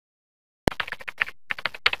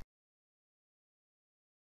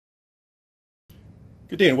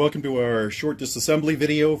Good day and welcome to our short disassembly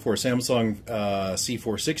video for Samsung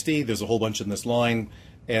C460. There's a whole bunch in this line,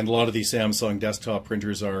 and a lot of these Samsung desktop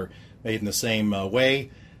printers are made in the same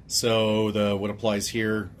way. So what applies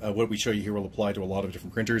here, what we show you here will apply to a lot of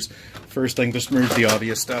different printers. First thing, just remove the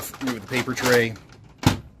obvious stuff. Remove the paper tray.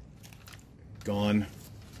 Gone.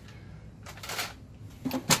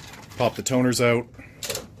 Pop the toners out.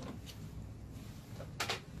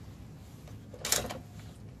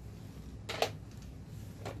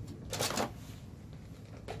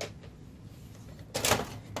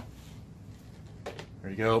 There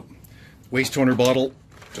you go. Waste toner bottle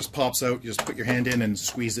just pops out. You just put your hand in and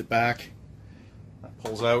squeeze it back. That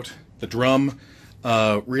pulls out. The drum.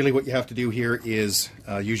 Really what you have to do here is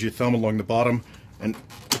use your thumb along the bottom and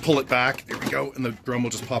pull it back. There we go. And the drum will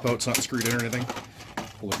just pop out. It's not screwed in or anything.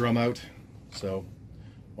 Pull the drum out. So,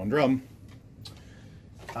 one drum.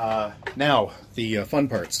 Now, the fun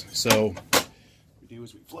parts. So, what we do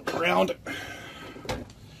is we flip it around.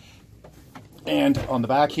 And on the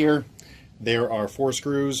back here, there are 4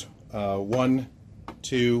 screws, 1,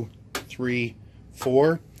 2, 3,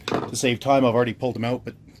 4. To save time, I've already pulled them out,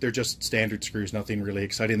 but they're just standard screws, nothing really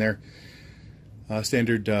exciting there.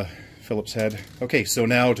 Standard Phillips head. Okay, so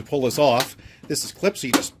now to pull this off, this is clipped, so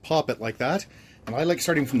you just pop it like that. And I like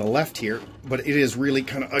starting from the left here, but it is really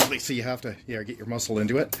kind of ugly, so you have to get your muscle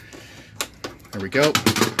into it. There we go.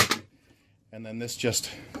 And then this just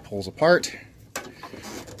pulls apart.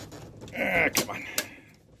 Come on.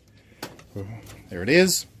 There it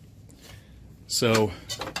is. So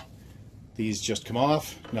these just come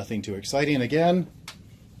off, nothing too exciting again.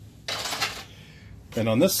 Then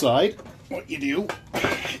on this side, what you do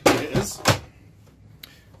is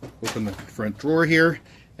open the front drawer here,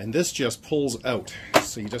 and this just pulls out.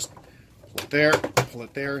 So you just pull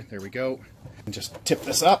it there, there we go. And just tip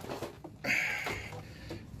this up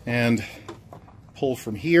and pull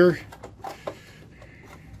from here.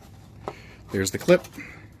 There's the clip.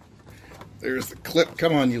 There's the clip.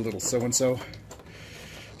 Come on, you little so-and-so.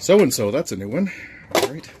 So-and-so, that's a new one. All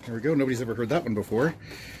right, there we go. Nobody's ever heard that one before.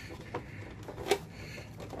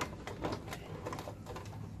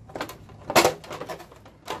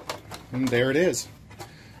 And there it is.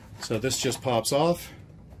 So this just pops off.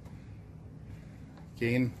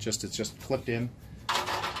 Again, it's just clipped in.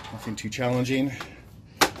 Nothing too challenging.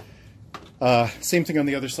 Same thing on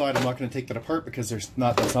the other side. I'm not going to take that apart because that's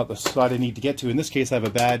not the side I need to get to. In this case, I have a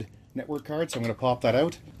bad network card, so I'm going to pop that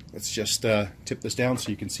out. Let's just tip this down so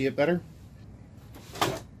you can see it better.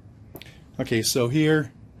 Okay, so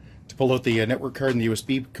here, to pull out the network card and the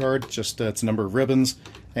USB card, just it's a number of ribbons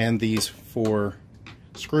and these 4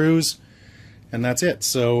 screws, and that's it.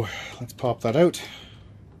 So let's pop that out.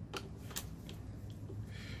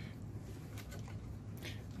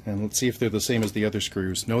 And let's see if they're the same as the other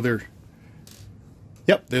screws. No,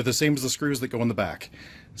 yep, they're the same as the screws that go in the back.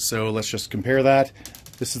 So let's just compare that.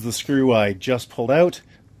 This is the screw I just pulled out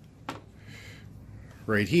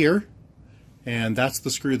right here, and that's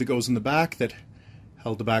the screw that goes in the back that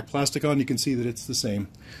held the back plastic on. You can see that it's the same.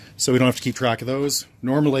 So we don't have to keep track of those.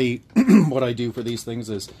 Normally what I do for these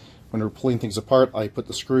things is when we're pulling things apart, I put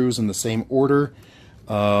the screws in the same order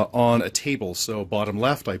on a table. So bottom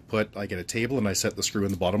left, I get a table and I set the screw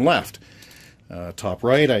in the bottom left. Top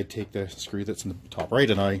right, I take the screw that's in the top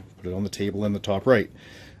right and I put it on the table in the top right.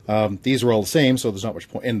 These are all the same, so there's not much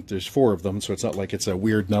point, and there's 4 of them, so it's not like it's a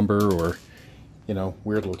weird number or, you know,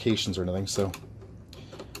 weird locations or anything, so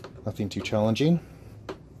nothing too challenging.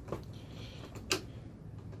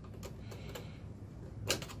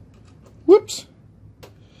 Whoops!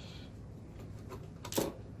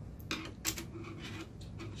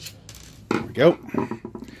 There we go.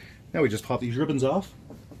 Now we just pop these ribbons off.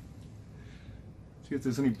 See if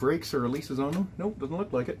there's any breaks or releases on them. Nope, doesn't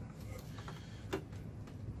look like it.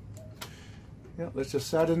 Yeah, that's just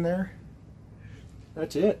sat in there.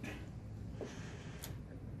 That's it.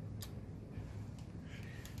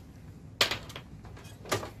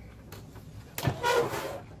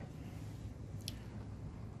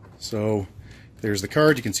 So there's the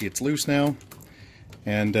card. You can see it's loose now.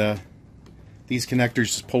 And these connectors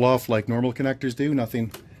just pull off like normal connectors do.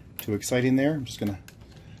 Nothing too exciting there. I'm just going to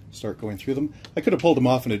start going through them. I could have pulled them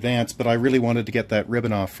off in advance, but I really wanted to get that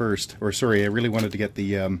ribbon off first. Or sorry, I really wanted to get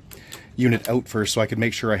the unit out first so I could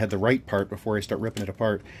make sure I had the right part before I start ripping it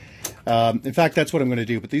apart. In fact, that's what I'm going to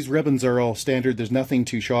do. But these ribbons are all standard. There's nothing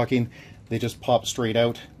too shocking. They just pop straight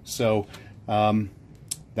out. So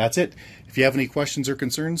that's it. If you have any questions or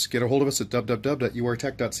concerns, get a hold of us at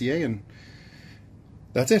www.urtech.ca, and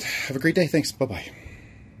that's it. Have a great day. Thanks. Bye-bye.